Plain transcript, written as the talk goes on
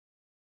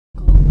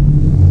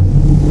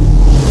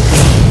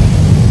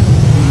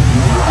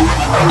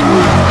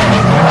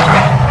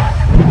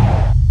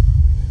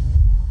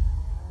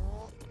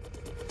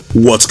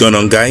What's going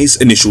on guys,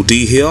 Initial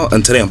D here,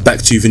 and today I'm back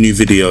to you with a new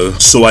video.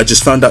 So I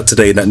just found out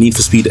today that Need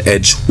for Speed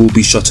Edge will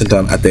be shutting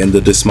down at the end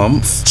of this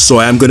month. So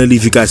I am going to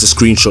leave you guys a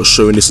screenshot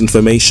showing this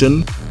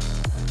information.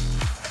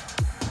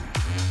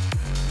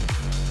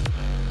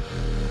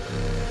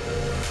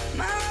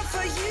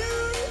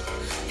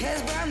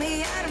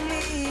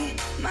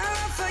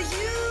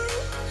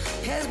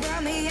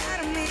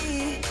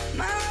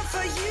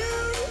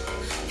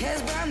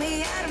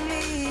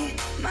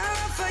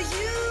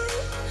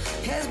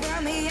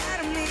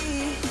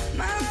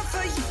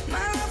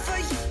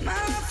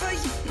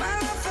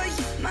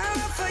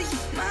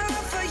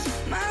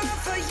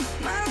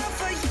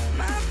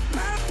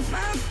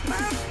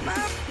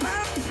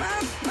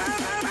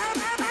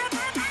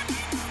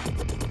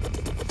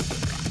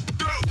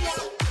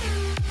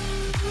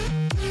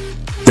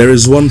 There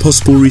is one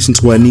possible reason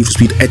to why Need for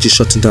Speed Edge is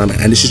shutting down,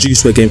 and this is due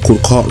to a game called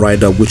Kart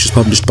Rider, which is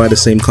published by the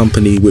same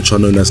company which are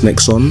known as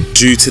Nexon.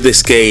 Due to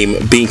this game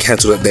being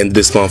cancelled at the end of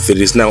this month, it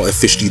is now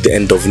officially the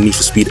end of Need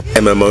for Speed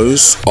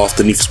MMOs,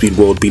 after Need for Speed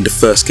World being the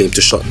first game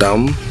to shut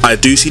down. I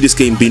do see this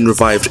game being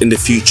revived in the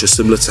future,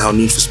 similar to how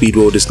Need for Speed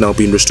World is now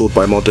being restored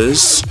by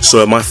modders.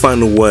 So my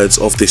final words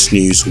of this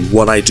news,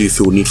 what I do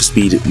feel Need for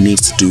Speed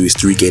needs to do is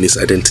to regain its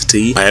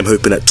identity. I am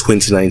hoping that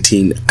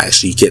 2019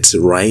 actually gets it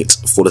right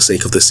for the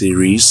sake of the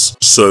series.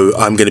 So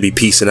I'm going to be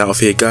peacing out of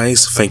here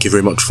guys. Thank you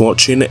very much for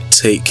watching.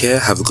 Take care.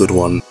 Have a good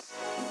one.